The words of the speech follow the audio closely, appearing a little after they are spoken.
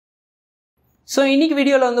So இன்னைக்கு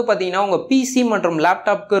வீடியோவில் வந்து பார்த்தீங்கன்னா உங்கள் பிசி மற்றும்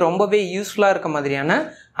லேப்டாப்க்கு ரொம்பவே யூஸ்ஃபுல்லாக இருக்க மாதிரியான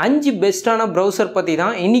 5 பெஸ்ட்டான ப்ரௌசர் பற்றி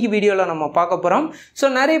தான் இன்றைக்கி வீடியோவில் நம்ம பார்க்க போகிறோம். ஸோ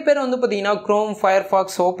நிறைய பேர் வந்து பார்த்தீங்கன்னா Chrome,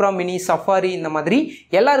 Firefox, Opera mini, safari இந்த மாதிரி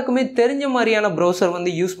எல்லாருக்குமே தெரிஞ்ச மாதிரியான ப்ரௌசர்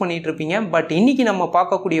வந்து யூஸ் பண்ணிகிட்டு இருப்பீங்க. பட் இன்றைக்கி நம்ம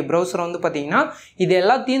பார்க்கக்கூடிய ப்ரௌசர் வந்து பார்த்தீங்கன்னா இது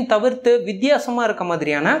எல்லாத்தையும் தவிர்த்து வித்தியாசமாக இருக்க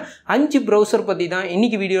மாதிரியான 5 ப்ரௌசர் பற்றி தான்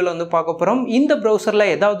இன்றைக்கி வீடியோவில் வந்து பார்க்க போகிறோம். இந்த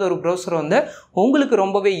ப்ரௌசரில் ஏதாவது ஒரு ப்ரௌசர் வந்து உங்களுக்கு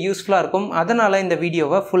ரொம்பவே யூஸ்ஃபுல்லாக இருக்கும். அதனால் இந்த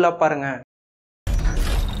வீடியோவை ஃபுல்லாக பாருங்கள்.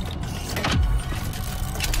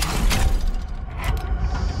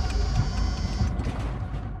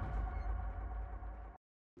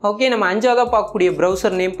 ஓகே, நம்ம அஞ்சாவதாக பார்க்கக்கூடிய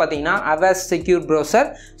ப்ரௌசர் நேம் பார்த்தீங்கன்னா Avast Secure Browser.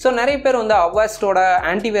 ஸோ நிறைய பேர் வந்து அவாஸ்டோட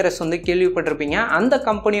ஆன்டிவைரஸ் வந்து கேள்விப்பட்டிருப்பீங்க. அந்த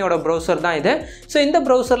கம்பெனியோட ப்ரௌசர் தான் இது. ஸோ இந்த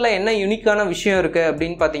ப்ரௌசரில் என்ன யூனிக்கான விஷயம் இருக்குது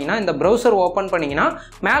அப்படின்னு பார்த்தீங்கன்னா, இந்த ப்ரௌசர் ஓப்பன் பண்ணிங்கன்னா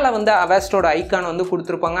மேலே வந்து அவாஸ்டோட ஐக்கான் வந்து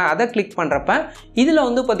கொடுத்துருப்பாங்க. அதை கிளிக் பண்ணுறப்ப இதில்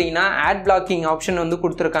வந்து பார்த்தீங்கன்னா ஆட் பிளாக்கிங் ஆப்ஷன் வந்து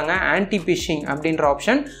கொடுத்துருக்காங்க. ஆன்டி ஃபிஷிங் அப்படின்ற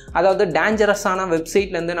ஆப்ஷன், அதாவது டேஞ்சரஸான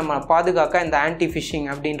வெப்சைட்லேருந்து நம்ம பாதுகாக்க இந்த ஆன்டி ஃபிஷிங்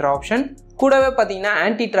அப்படின்ற ஆப்ஷன். கூடவே பார்த்தீங்கன்னா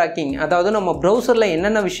ஆன்டி ட்ராக்கிங், அதாவது நம்ம ப்ரௌசரில்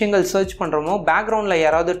என்னென்ன விஷயங்கள் சர்ச் பண்ணுறோமோ பேக்ரவுண்டில்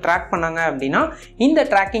யாராவது ட்ராக் பண்ணாங்க அப்படின்னா இந்த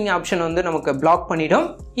ட்ராக்கிங் ஆப்ஷன் வந்து நமக்கு பிளாக் பண்ணிடும்.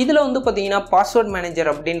 இதில் வந்து பார்த்தீங்கன்னா பாஸ்வேர்ட் மேனேஜர்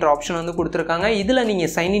அப்படின்ற ஆப்ஷன் வந்து கொடுத்துருக்காங்க. இதில்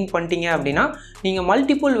நீங்கள் சைன்இன் பண்ணிட்டீங்க அப்படின்னா நீங்கள்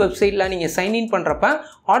மல்டிபிள் வெப்சைட்டில் நீங்கள் சைன்இன் பண்ணுறப்ப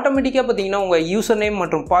ஆட்டோமேட்டிக்காக பார்த்தீங்கன்னா உங்கள் யூசர் நேம்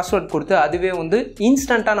மற்றும் பாஸ்வேர்ட் கொடுத்து அதுவே வந்து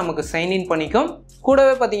இன்ஸ்டண்ட்டாக நமக்கு சைன்இன் பண்ணிக்கும்.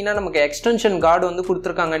 கூடவே பார்த்தீங்கன்னா நமக்கு எக்ஸ்டென்ஷன் கார்டு வந்து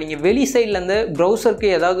கொடுத்துருக்காங்க. நீங்கள் வெளி சைட்லேருந்து ப்ரௌசருக்கு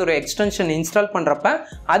ஏதாவது ஒரு எக்ஸ்டென்ஷன் இன்ஸ்டால் பண்ணுறப்ப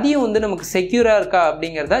அதையும் வந்து நமக்கு செக்யூராக இருக்கா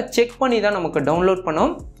அப்படிங்கிறத செக் பண்ணி தான் நமக்கு டவுன்லோட்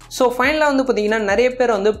பண்ணோம். ஸோ ஃபைனலாக வந்து பார்த்தீங்கன்னா நிறைய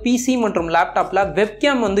பேர் வந்து பிசி மற்றும் லேப்டாப்பில்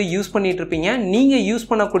வெப்கேம் வந்து யூஸ் பண்ணிகிட்டு இருப்பீங்க. நீங்கள் யூஸ்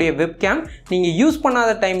பண்ணக்கூடிய வெப்கேம் நீங்கள் யூஸ்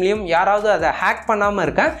பண்ணாத டைம்லேயும் யாராவது அதை ஹேக் பண்ணாமல்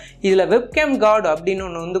இருக்க இதில் வெப்கேம் கார்டு அப்படின்னு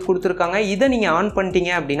ஒன்று வந்து கொடுத்துருக்காங்க. இதை நீங்கள் ஆன்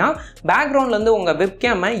பண்ணிட்டீங்க அப்படின்னா பேக்ரவுண்ட்லேருந்து உங்கள்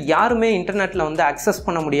வெப்கேமை யாருமே இன்டர்நெட்டில் வந்து அக்சஸ்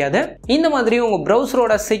பண்ண முடியாது. இந்த மாதிரி உங்கள்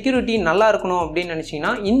ப்ரௌசரோட செக்யூரிட்டி நல்லா இருக்கணும் அப்படின்னு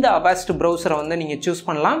நினச்சிங்கன்னா இந்த அவாஸ்ட் ப்ரௌசரை வந்து நீங்கள் சூஸ்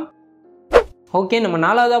பண்ணலாம். ஓகே, நம்ம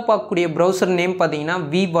நாலாவதாக பார்க்கக்கூடிய ப்ரௌசர் நேம் பார்த்தீங்கன்னா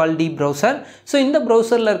Vivaldi Browser. ஸோ இந்த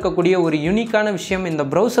ப்ரௌசரில் இருக்கக்கூடிய ஒரு யூனிக்கான விஷயம், இந்த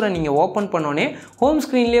ப்ரௌசரை நீங்கள் ஓப்பன் பண்ணோன்னே ஹோம்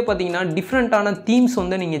ஸ்க்ரீன்லேயே பார்த்தீங்கன்னா டிஃப்ரெண்ட்டான தீம்ஸ்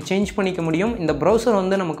வந்து நீங்கள் சேஞ்ச் பண்ணிக்க முடியும். இந்த ப்ரௌசர்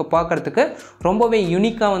வந்து நமக்கு பார்க்குறதுக்கு ரொம்பவே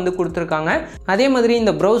யூனிக்காக வந்து கொடுத்துருக்காங்க. அதே மாதிரி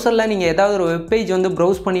இந்த ப்ரௌசரில் நீங்கள் ஏதாவது ஒரு வெப்பேஜ் வந்து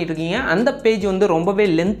ப்ரௌஸ் பண்ணிட்டு இருக்கீங்க, அந்த பேஜ் வந்து ரொம்பவே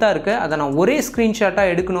லென்த்தாக இருக்குது, அதை நான் ஒரே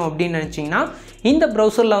ஸ்க்ரீன்ஷாட்டாக எடுக்கணும் அப்படின்னு நினச்சிங்கன்னா இந்த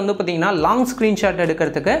ப்ரௌசரில் வந்து பார்த்தீங்கன்னா லாங் ஸ்க்ரீன்ஷாட்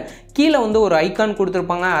எடுக்கிறதுக்கு கீழே வந்து ஒரு ஐக்கான்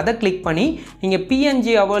கொடுத்துருப்பாங்க. அதை கிளிக் பண்ணி நீங்கள்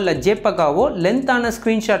பிஎன்ஜியாவோ இல்லை ஜேபக்காவோ லென்த்தான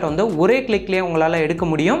ஸ்க்ரீன்ஷாட் வந்து ஒரே கிளிக்லேயே உங்களால் எடுக்க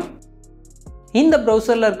முடியும். இந்த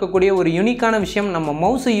ப்ரௌசரில் இருக்கக்கூடிய ஒரு யூனிக்கான விஷயம், நம்ம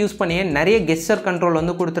மவுஸை யூஸ் பண்ணியே நிறைய கெஸ்டர் கண்ட்ரோல்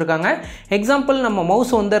வந்து கொடுத்துருக்காங்க. எக்ஸாம்பிள், நம்ம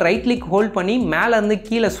மவுஸை வந்து ரைட் கிளிக் ஹோல்ட் பண்ணி மேலேருந்து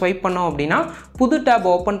கீழே ஸ்வைப் பண்ணோம் அப்படின்னா புது டேப்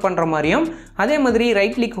ஓப்பன் பண்ணுற மாதிரியும், அதே மாதிரி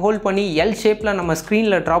ரைட் கிளிக் ஹோல்ட் பண்ணி எல் ஷேப்பில் நம்ம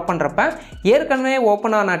ஸ்க்ரீனில் ட்ராப் பண்ணுறப்ப ஏற்கனவே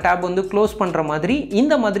ஓப்பன் ஆன டேப் வந்து க்ளோஸ் பண்ணுற மாதிரி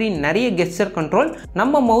இந்த மாதிரி நிறைய கெஸ்டர் கண்ட்ரோல்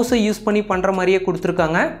நம்ம மவுஸை யூஸ் பண்ணி பண்ணுற மாதிரியே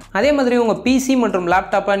கொடுத்துருக்காங்க. அதே மாதிரி உங்கள் பிசி மற்றும்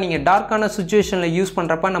லேப்டாப்பை நீங்கள் டார்க்கான சுச்சுவேஷனில் யூஸ்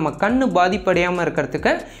பண்ணுறப்ப நம்ம கண்ணு பாதிப்படையாமல்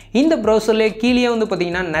இருக்கிறதுக்கு இந்த ப்ரௌசர்லேயே கீழே வந்து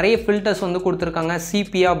பார்த்தீங்கன்னா நிறைய ஃபில்டர்ஸ் வந்து கொடுத்துருக்காங்க.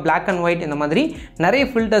 சிபியா, பிளாக் அண்ட் ஒயிட் இந்த மாதிரி நிறைய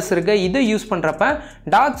ஃபில்டர்ஸ் இருக்குது. இதை யூஸ் பண்ணுறப்ப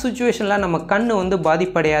டார்க் சுச்சுவேஷனில் நம்ம கண்ணு வந்து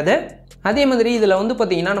பாதிப்படையாது. அதே மாதிரி இதில் வந்து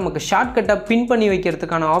பார்த்தீங்கன்னா நமக்கு ஷார்ட்கட்டை பின் பண்ணி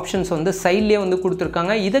வைக்கிறதுக்கான ஆப்ஷன்ஸ் வந்து சைட்லேயே வந்து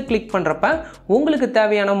கொடுத்துருக்காங்க. இதை கிளிக் பண்ணுறப்ப உங்களுக்கு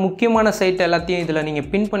தேவையான முக்கியமான சைட் எல்லாத்தையும் இதில் நீங்கள்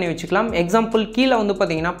பின் பண்ணி வச்சுக்கலாம். எக்ஸாம்பிள், கீழே வந்து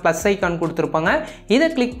பார்த்தீங்கன்னா ப்ளஸ் ஐக்கான் கொடுத்துருப்பாங்க. இதை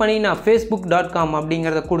கிளிக் பண்ணி நான் facebook.com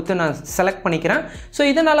அப்படிங்கிறத கொடுத்து நான் செலக்ட் பண்ணிக்கிறேன். ஸோ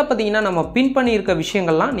இதனால் பார்த்தீங்கன்னா நம்ம பின் பண்ணியிருக்க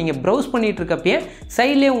விஷயங்கள்லாம் நீங்கள் ப்ரௌஸ் பண்ணிகிட்டு இருக்கப்பயே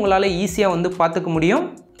சைட்லேயே உங்களால் ஈஸியாக வந்து பார்த்துக்க முடியும்.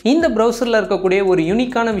 இந்த ப்ரௌசரில் இருக்கக்கூடிய ஒரு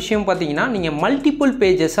யூனிக்கான விஷயம் பார்த்தீங்கன்னா, நீங்கள் மல்டிபிள்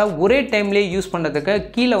பேஜஸை ஒரே டைம்லேயே யூஸ் பண்ணுறதுக்கு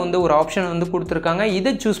கீழே வந்து ஒரு ஆப்ஷன் வந்து கொடுத்துருக்காங்க.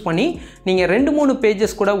 இதை சூஸ் பண்ணி நீங்கள் 2-3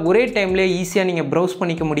 பேஜஸ் கூட ஒரே டைம்லேயே ஈஸியாக நீங்கள் ப்ரௌஸ்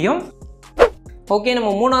பண்ணிக்க முடியும். ஓகே, நம்ம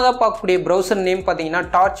மூணாவதாக பார்க்கக்கூடிய ப்ரௌசர் நேம் பார்த்தீங்கன்னா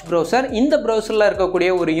டார்ச் ப்ரௌசர். இந்த ப்ரௌசரில் இருக்கக்கூடிய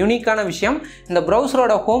ஒரு யூனிக்கான விஷயம், இந்த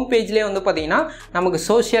ப்ரௌசரோட ஹோம் பேஜ்லேயே வந்து பார்த்தீங்கன்னா நமக்கு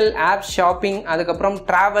சோஷியல், ஆப், ஷாப்பிங், அதுக்கப்புறம்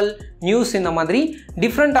ட்ராவல், நியூஸ் இந்த மாதிரி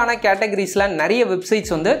டிஃப்ரெண்ட்டான கேட்டகரிஸில் நிறைய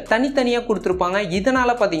வெப்சைட்ஸ் வந்து தனித்தனியாக கொடுத்துருப்பாங்க.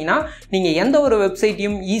 இதனால் பார்த்தீங்கன்னா நீங்கள் எந்த ஒரு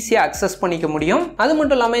வெப்சைட்டையும் ஈஸியாக அக்சஸ் பண்ணிக்க முடியும். அது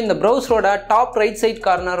மட்டும் இல்லாமல் இந்த ப்ரௌசரோட டாப் ரைட் சைட்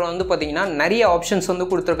கார்னர் வந்து பார்த்தீங்கன்னா நிறைய ஆப்ஷன்ஸ் வந்து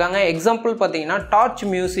கொடுத்துருக்காங்க. எக்ஸாம்பிள் பார்த்தீங்கன்னா டார்ச்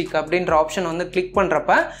மியூசிக் அப்படின்ற ஆப்ஷன் வந்து கிளிக்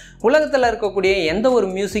பண்ணுறப்ப உலகத்தில் இருக்கக்கூடிய எந்த ஒரு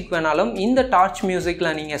மியூசிக் வேணாலும் இந்த டார்ச்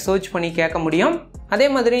மியூசிக்கில் நீங்கள் சர்ச் பண்ணி கேட்க முடியும். அதே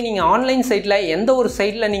மாதிரி நீங்கள் ஆன்லைன் சைட்டில் எந்த ஒரு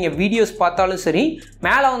சைட்டில் நீங்கள் வீடியோஸ் பார்த்தாலும் சரி,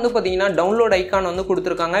 மேலே வந்து பார்த்தீங்கன்னா டவுன்லோட் ஐக்கான் வந்து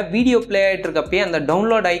கொடுத்துருக்காங்க. வீடியோ ப்ளே ஆகிட்டு இருக்கப்பயே அந்த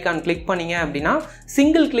டவுன்லோட் ஐக்கான் கிளிக் பண்ணிங்க அப்படின்னா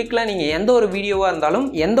சிங்கிள் கிளிக்கில் நீங்கள் எந்த ஒரு வீடியோவாக இருந்தாலும்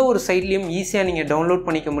எந்த ஒரு சைட்லேயும் ஈஸியாக நீங்கள் டவுன்லோட்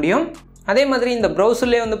பண்ணிக்க முடியும். அதே மாதிரி இந்த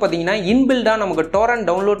ப்ரௌசர்லேயே வந்து பார்த்தீங்கன்னா இன்பில்டாக நமக்கு டோரண்ட்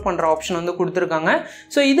டவுன்லோட் பண்ணுற ஆப்ஷன் வந்து கொடுத்துருக்காங்க.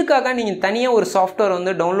 ஸோ இதுக்காக நீங்கள் தனியாக ஒரு சாஃப்ட்வேர்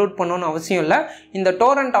வந்து டவுன்லோட் பண்ணணும்னு அவசியம் இல்லை. இந்த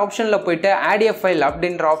டோரண்ட் ஆப்ஷனில் போய்ட்டு ஆட் எ ஃபைல்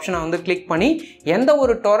அப்படின்ற ஆப்ஷனை வந்து கிளிக் பண்ணி எந்த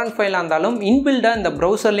ஒரு டோரண்ட் ஃபைலாக இருந்தாலும் இன்பில்டாக இந்த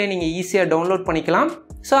ப்ரௌசர்லேயே நீங்கள் ஈஸியாக டவுன்லோட் பண்ணிக்கலாம்.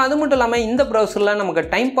 ஸோ அது மட்டும் இல்லாமல் இந்த ப்ரௌசரில் நமக்கு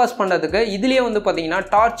டைம் பாஸ் பண்ணுறதுக்கு இதுலேயே வந்து பார்த்தீங்கன்னா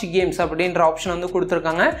டார்ச் கேம்ஸ் அப்படின்ற ஆப்ஷன் வந்து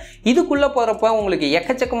கொடுத்துருக்காங்க. இதுக்குள்ளே போகிறப்ப உங்களுக்கு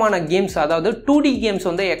எக்கச்சக்கமான கேம்ஸ், அதாவது 2D கேம்ஸ்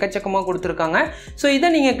வந்து எக்கச்சக்கமாக கொடுத்துருக்காங்க. ஸோ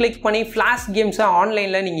இதை நீங்கள் கிளிக் பண்ணி ஃப்ளாஷ் கேம்ஸை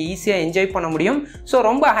ஆன்லைனில் நீங்கள் ஈஸியாக என்ஜாய் பண்ண முடியும். ஸோ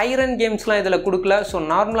ரொம்ப ஹைரண்ட் கேம்ஸ்லாம் இதில் கொடுக்கல. ஸோ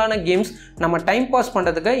நார்மலான கேம்ஸ் நம்ம டைம் பாஸ்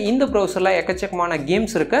பண்ணுறதுக்கு இந்த ப்ரௌசரில் எக்கச்சக்கமான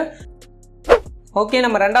கேம்ஸ் இருக்குது. ஓகே,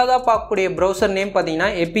 நம்ம ரெண்டாவதாக பார்க்கக்கூடிய ப்ரௌசர் நேம் பார்த்தீங்கன்னா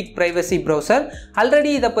எபிக் ப்ரைவசி ப்ரௌசர். ஆல்ரெடி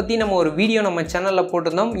இதை பற்றி நம்ம ஒரு வீடியோ நம்ம சேனலில்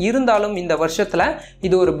போட்டிருந்தோம். இருந்தாலும் இந்த வருஷத்தில்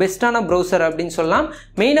இது ஒரு பெஸ்ட்டான ப்ரௌசர் அப்படின்னு சொல்லலாம்.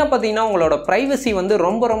 மெயினாக பார்த்தீங்கன்னா உங்களோட ப்ரைவசி வந்து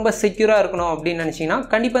ரொம்ப செக்யூராக இருக்கணும் அப்படின்னு நினச்சிங்கன்னா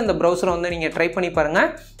கண்டிப்பாக இந்த ப்ரௌசரை வந்து நீங்கள் ட்ரை பண்ணி பாருங்கள்.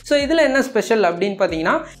 ஸோ இதில் என்ன ஸ்பெஷல் அப்படின்னு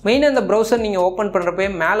பார்த்தீங்கன்னா மெயினாக இந்த ப்ரௌசர் நீங்கள் ஓப்பன் பண்ணுறப்ப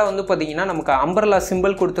மேலே வந்து பார்த்தீங்கன்னா நமக்கு அம்பர்லா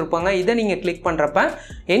சிம்பிள் கொடுத்துருப்பாங்க. இதை நீங்கள் கிளிக் பண்ணுறப்ப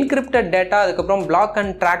என்கிரிப்டட் டேட்டா, அதுக்கப்புறம் பிளாக்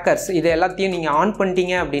அண்ட் ட்ராக்கர்ஸ் இது எல்லாத்தையும் நீங்கள் ஆன்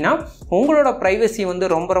பண்ணிட்டீங்க அப்படின்னா உங்களோட ப்ரைவசி வந்து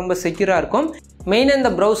ரொம்ப செக்யூராக இருக்கும். மெயினாக இந்த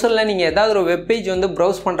ப்ரௌசரில் நீங்கள் ஏதாவது ஒரு வெப்பேஜ் வந்து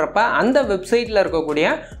ப்ரௌஸ் பண்ணுறப்ப அந்த வெப்சைட்டில் இருக்கக்கூடிய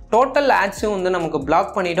டோட்டல் ஆட்ஸும் வந்து நமக்கு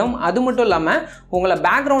பிளாக் பண்ணிடும். அது மட்டும் இல்லாமல் உங்களை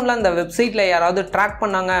பேக்ரவுண்டில் அந்த வெப்சைட்டில் யாராவது ட்ராக்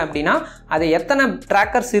பண்ணாங்க அப்படின்னா அது எத்தனை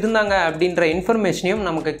ட்ராக்கர்ஸ் இருந்தாங்க அப்படின்ற இன்ஃபர்மேஷனையும்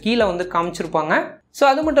நமக்கு கீழே வந்து காமிச்சிருப்பாங்க. ஸோ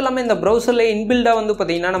அது மட்டும் இல்லாமல் இந்த ப்ரௌசரில் இன்பில்டாக வந்து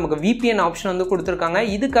பார்த்தீங்கன்னா நமக்கு VPN ஆப்ஷன் வந்து கொடுத்துருக்காங்க.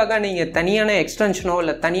 இதுக்காக நீங்கள் தனியான எக்ஸ்டென்ஷனோ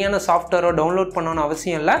இல்லை தனியான சாஃப்ட்வேரோ டவுன்லோட் பண்ணணும்னு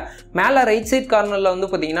அவசியம் இல்லை. மேலே ரைட் சைட் கார்னரில் வந்து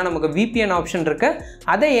பார்த்தீங்கன்னா நமக்கு VPN ஆப்ஷன் இருக்குது.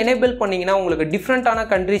 அதை எனேபிள் பண்ணிங்கன்னா உங்களுக்கு டிஃப்ரெண்ட்டான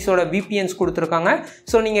கண்ட்ரிஸோட VPNs கொடுத்துருக்காங்க.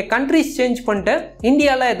 ஸோ நீங்கள் கண்ட்ரிஸ் சேஞ்ச் பண்ணிட்டு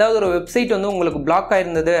இந்தியாவில் ஏதாவது ஒரு வெப்சைட் வந்து உங்களுக்கு பிளாக்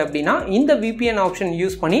ஆயிருந்தது அப்படின்னா இந்த VPN ஆப்ஷன்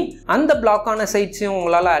யூஸ் பண்ணி அந்த பிளாக்கான சைட்ஸையும்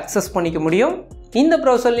உங்களால் அக்சஸ் பண்ணிக்க முடியும். இந்த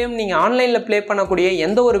ப்ரௌசர்லையும் நீங்கள் ஆன்லைனில் ப்ளே பண்ணக்கூடிய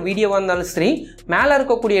எந்த ஒரு வீடியோவாக இருந்தாலும் சரி, மேலே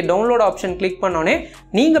இருக்கக்கூடிய டவுன்லோட் ஆப்ஷன் கிளிக் பண்ணோன்னே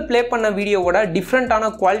நீங்கள் ப்ளே பண்ண வீடியோவோட டிஃப்ரெண்ட்டான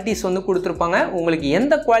குவாலிட்டிஸ் வந்து கொடுத்துருப்பாங்க. உங்களுக்கு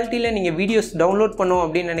எந்த குவாலிட்டியில் நீங்கள் வீடியோஸ் டவுன்லோட் பண்ணணும்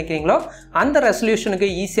அப்படின்னு நினைக்கிறீங்களோ அந்த ரெசல்யூஷனுக்கு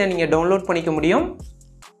ஈஸியாக நீங்கள் டவுன்லோட் பண்ணிக்க முடியும்.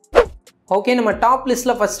 ஓகே, நம்ம டாப்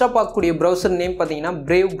லிஸ்ட்டில் ஃபஸ்ட்டாக பார்க்கக்கூடிய ப்ரௌசர் நேம் பார்த்தீங்கன்னா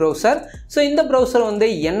பிரேவ் ப்ரௌசர். ஸோ இந்த ப்ரௌசர் வந்து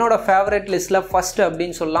என்னோட ஃபேவரட் லிஸ்ட்டில் ஃபஸ்ட்டு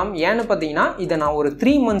அப்படின்னு சொல்லலாம். ஏன்னு பார்த்தீங்கன்னா இதை நான் ஒரு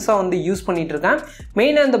 3 மந்த்ஸாக வந்து யூஸ் பண்ணிகிட்டு இருக்கேன்.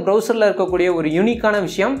 மெயினாக இந்த ப்ரௌசரில் இருக்கக்கூடிய ஒரு யூனிக்கான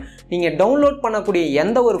விஷயம், நீங்கள் டவுன்லோட் பண்ணக்கூடிய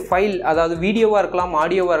எந்த ஒரு ஃபைல், அதாவது வீடியோவாக இருக்கலாம்,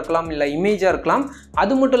 ஆடியோவாக இருக்கலாம், இல்லை இமேஜாக இருக்கலாம்,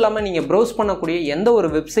 அது மட்டும் இல்லாமல் நீங்கள் ப்ரௌஸ் பண்ணக்கூடிய எந்த ஒரு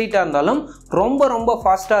வெப்சைட்டாக இருந்தாலும் ரொம்ப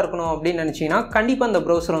ஃபாஸ்ட்டாக இருக்கணும் அப்படின்னு நினச்சிங்கன்னா கண்டிப்பாக இந்த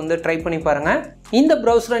ப்ரௌசரை வந்து ட்ரை பண்ணி பாருங்கள். இந்த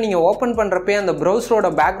ப்ரௌசரை நீங்கள் ஓப்பன் பண்ணுறப்பே அந்த ப்ரௌசரோட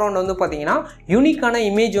பேக்ரவுண்ட் வந்து பார்த்தீங்கன்னா யூனிக்கான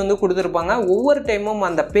இமேஜ் வந்து கொடுத்துருப்பாங்க. ஒவ்வொரு டைமும்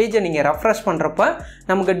அந்த பேஜை நீங்கள் ரெஃப்ரெஷ் பண்ணுறப்ப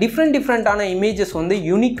நமக்கு டிஃப்ரெண்ட்டான இமேஜஸ் வந்து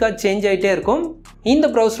யூனிக்காக சேஞ்ச் ஆகிட்டே இருக்கும். இந்த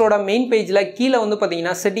ப்ரௌசரோட மெயின் பேஜில் கீழே வந்து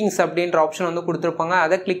பார்த்தீங்கன்னா செட்டிங்ஸ் அப்படின்ற ஆப்ஷன் வந்து கொடுத்துருப்பாங்க.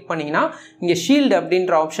 அதை கிளிக் பண்ணிங்கன்னா இங்கே ஷீல்டு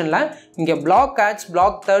அப்படின்ற ஆப்ஷனில் இங்கே black ads,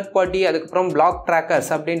 black third party, அதுக்கப்புறம் பிளாக்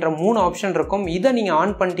ட்ராக்கர்ஸ் அப்படின்ற 3 ஆப்ஷன் இருக்கும். இதை நீங்கள்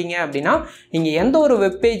ஆன் பண்ணிட்டீங்க அப்படின்னா நீங்கள் எந்த ஒரு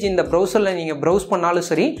வெப்பேஜ் இந்த ப்ரௌசரில் நீங்கள் ப்ரௌஸ் பண்ணாலும்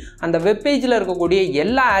சரி, அந்த வெப்பேஜில் இருக்கக்கூடிய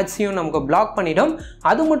எல்லா ஆட்ஸையும் நமக்கு பிளாக் பண்ணிடும்.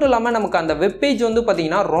 அது மட்டும் இல்லாமல் நமக்கு அந்த வெப்பேஜ் வந்து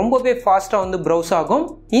பார்த்தீங்கன்னா ரொம்பவே ஃபாஸ்ட்டாக வந்து ப்ரௌஸ் ஆகும்.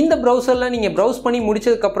 இந்த ப்ரௌசரில் நீங்கள் ப்ரௌஸ் பண்ணி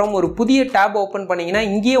முடிச்சதுக்கப்புறம் ஒரு புதிய டேப் ஓப்பன் பண்ணிங்கன்னா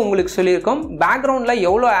இங்கேயே உங்களுக்கு சொல்லியிருக்கோம் பேக்ரவுண்டில்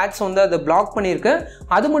எவ்வளோ ஆட்ஸ் வந்து அதை பிளாக் பண்ணியிருக்கு.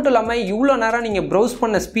 அது மட்டும் இல்லாமல் இவ்வளோ நேரம் நீங்கள் ப்ரௌஸ்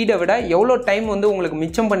பண்ண ஸ்பீடை விட எவ்வளோ டைம் வந்து உங்களுக்கு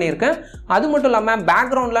மிச்சம் பண்ணியிருக்கு. அது மட்டும் இல்லாமல்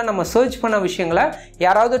பேக்ரவுண்டில் நம்ம சர்ச் பண்ண விஷயங்களை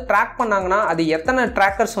யாராவது ட்ராக் பண்ணாங்கன்னா அது எத்தனை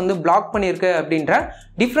ட்ராக்கர்ஸ் வந்து பிளாக் பண்ணியிருக்கு அப்படின்ற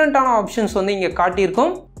டிஃப்ரெண்ட்டான ஆப்ஷன்ஸ் வந்து இங்கே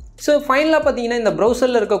காட்டியிருக்கோம். ஸோ ஃபைனலாக பார்த்தீங்கன்னா இந்த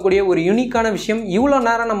ப்ரௌசரில் இருக்கக்கூடிய ஒரு யூனிக்கான விஷயம், இவ்வளோ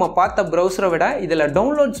நேரம் நம்ம பார்த்த ப்ரௌசரை விட இதில்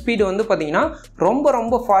டவுன்லோட் ஸ்பீடு வந்து பார்த்தீங்கன்னா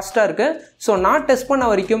ரொம்ப ஃபாஸ்ட்டாக இருக்குது. ஸோ நான் டெஸ்ட் பண்ண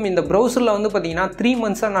வரைக்கும் இந்த ப்ரௌசரில் வந்து பார்த்தீங்கன்னா 3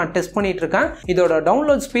 மந்த்ஸாக நான் டெஸ்ட் பண்ணிகிட்டு இருக்கேன். இதோட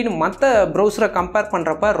டவுன்லோட் ஸ்பீடு மற்ற ப்ரௌசரை கம்பேர்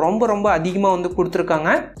பண்ணுறப்ப ரொம்ப அதிகமாக வந்து கொடுத்துருக்காங்க.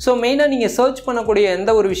 ஸோ மெயினாக நீங்கள் சர்ச் பண்ணக்கூடிய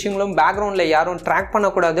எந்த ஒரு விஷயங்களும் பேக்ரவுண்டில் யாரும் ட்ராக்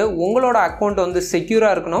பண்ணக்கூடாது. உங்களோட அக்கௌண்ட் வந்து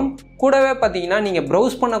செக்யூராக இருக்கணும். கூடவே பார்த்தீங்கன்னா நீங்கள்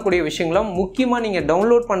ப்ரௌஸ் பண்ணக்கூடிய விஷயங்களும், முக்கியமாக நீங்கள்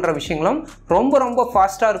டவுன்லோட் பண்ணுற விஷயங்களும் ரொம்ப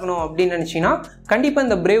ஃபாஸ்ட்டாக இருக்கணும் அப்படின்னு நினச்சிங்கன்னா கண்டிப்பாக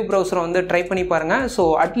இந்த பிரேவ் ப்ரௌசரை வந்து ட்ரை பண்ணி பாருங்கள். So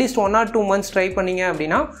at least 1 or 2 months try பண்ணிங்க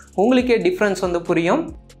அப்படின்னா உங்களுக்கே டிஃப்ரென்ஸ் வந்து புரியும்.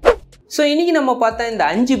 ஸோ இன்றைக்கி நம்ம பார்த்தா இந்த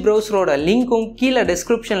 5 ப்ரௌசரோட லிங்க்கும் கீழே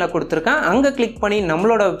டிஸ்கிரிப்ஷனில் கொடுத்துருக்கேன். அங்கே கிளிக் பண்ணி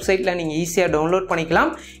நம்மளோட வெப்சைட்டில் நீங்கள் ஈஸியாக டவுன்லோட் பண்ணிக்கலாம்.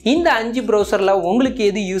 இந்த 5 ப்ரௌசரில் உங்களுக்கு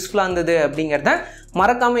எது யூஸ்ஃபுல்லாக இருந்தது அப்படிங்கிறத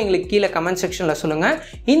மறக்காமல் எங்களுக்கு கீழே கமெண்ட் செக்ஷனில் சொல்லுங்கள்.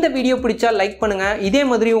 இந்த வீடியோ பிடிச்சா லைக் பண்ணுங்கள். இதே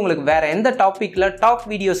மாதிரி உங்களுக்கு வேறு எந்த டாப்பிக்கில் டாப்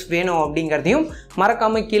வீடியோஸ் வேணும் அப்படிங்கிறதையும்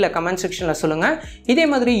மறக்காமல் கீழே கமெண்ட் செக்ஷனில் சொல்லுங்கள். இதே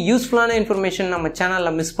மாதிரி யூஸ்ஃபுல்லான இன்ஃபர்மேஷன் நம்ம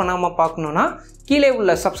சேனலில் மிஸ் பண்ணாமல் பார்க்கணுன்னா கீழே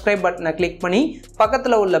உள்ள சப்ஸ்கிரைப் பட்டனை கிளிக் பண்ணி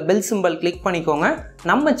பக்கத்தில் உள்ள பெல் சிம்பல் கிளிக் பண்ணிக்கோங்க.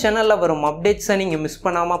 நம்ம சேனலில் வரும் அப்டேட்ஸை நீங்கள் மிஸ்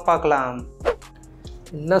பண்ணாமல் பார்க்கலாம்.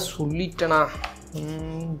 என்ன சொல்லிட்டேனா,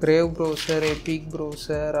 brave browser, Epic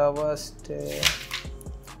browser, அவஸ்ட்,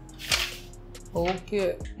 okay,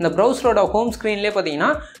 இந்த ப்ரௌசரோட ஹோம் ஸ்க்ரீன்லேயே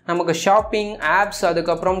பார்த்தீங்கன்னா நமக்கு ஷாப்பிங், ஆப்ஸ்,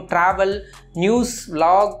 அதுக்கப்புறம் travel, news,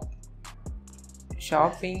 vlog,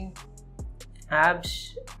 shopping, apps,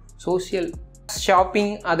 social,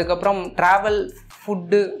 shopping, அதுக்கப்புறம் ட்ராவல்,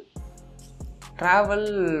 ஃபுட்டு, ட்ராவல்,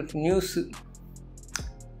 நியூஸு,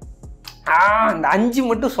 அந்த 5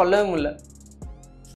 மட்டும் சொல்லவே முடியல.